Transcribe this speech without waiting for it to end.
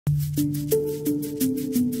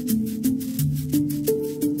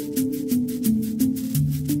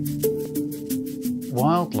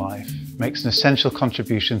Wildlife makes an essential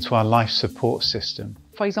contribution to our life support system.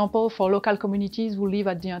 For example, for local communities who live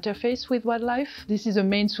at the interface with wildlife, this is a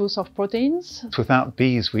main source of proteins. Without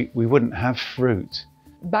bees, we wouldn't have fruit.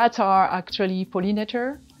 Bats are actually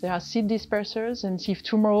pollinators. They are seed dispersers, and if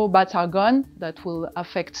tomorrow bats are gone, that will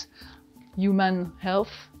affect human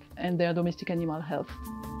health and their domestic animal health.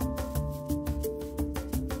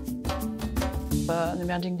 An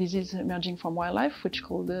emerging disease emerging from wildlife, which is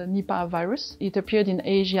called the Nipah virus. It appeared in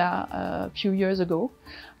Asia a few years ago.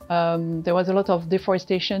 There was a lot of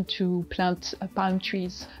deforestation to plant palm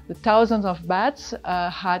trees. The thousands of bats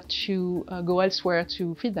had to go elsewhere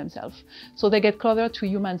to feed themselves. So they get closer to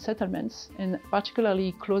human settlements, and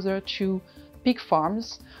particularly closer to pig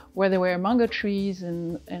farms, where there were mango trees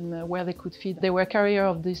and where they could feed. They were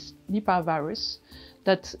carriers of this Nipah virus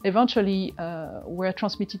that eventually were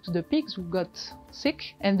transmitted to the pigs who got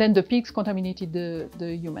sick, and then the pigs contaminated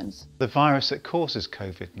the humans. The virus that causes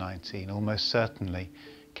COVID-19 almost certainly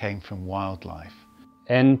came from wildlife.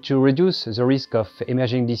 And to reduce the risk of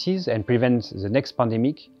emerging disease and prevent the next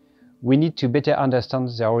pandemic, we need to better understand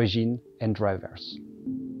their origin and drivers.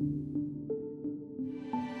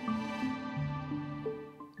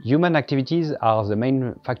 Human activities are the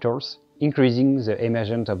main factors increasing the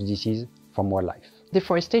emergence of disease from wildlife.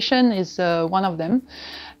 Deforestation is one of them,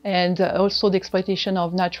 and also the exploitation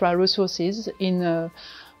of natural resources in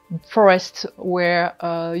forests where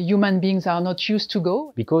human beings are not used to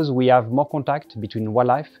go. Because we have more contact between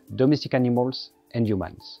wildlife, domestic animals and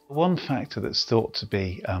humans. One factor that's thought to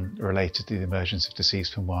be related to the emergence of disease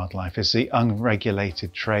from wildlife is the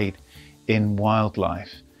unregulated trade in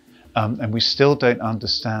wildlife. And we still don't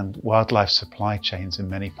understand wildlife supply chains in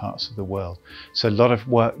many parts of the world. So a lot of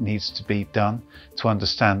work needs to be done to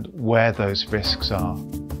understand where those risks are.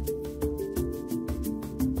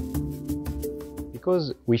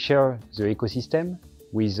 Because we share the ecosystem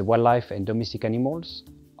with wildlife and domestic animals,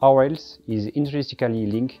 our health is intrinsically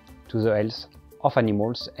linked to the health of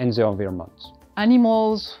animals and the environment.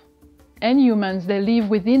 Animals and humans, they live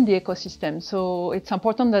within the ecosystem, so it's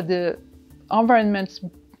important that the environment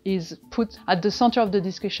is put at the center of the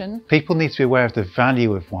discussion. People need to be aware of the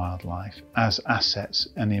value of wildlife as assets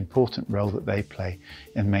and the important role that they play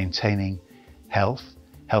in maintaining health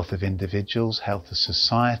of individuals, health of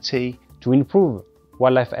society. To improve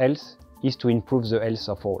wildlife health is to improve the health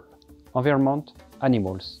of all, environment,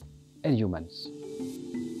 animals and humans.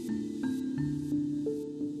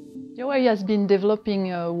 The OIE has been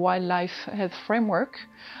developing a wildlife health framework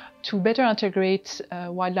to better integrate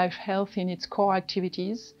wildlife health in its core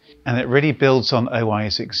activities. And it really builds on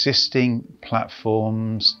OI's existing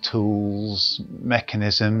platforms, tools,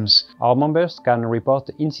 mechanisms. Our members can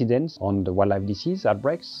report incidents on the wildlife disease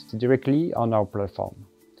outbreaks directly on our platform.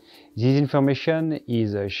 This information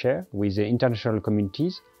is shared with the international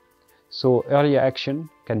communities, so earlier action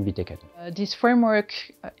can be taken. This framework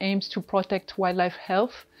aims to protect wildlife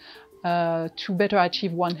health to better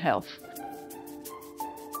achieve One Health.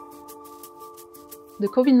 The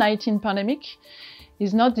COVID-19 pandemic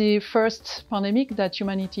is not the first pandemic that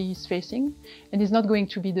humanity is facing, and is not going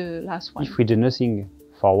to be the last one. If we do nothing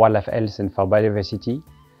for wildlife health and for biodiversity,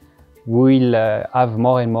 we will have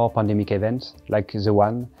more and more pandemic events like the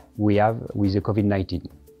one we have with the COVID-19.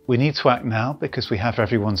 We need to act now because we have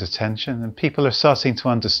everyone's attention, and people are starting to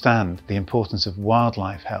understand the importance of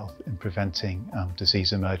wildlife health in preventing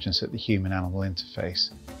disease emergence at the human-animal interface.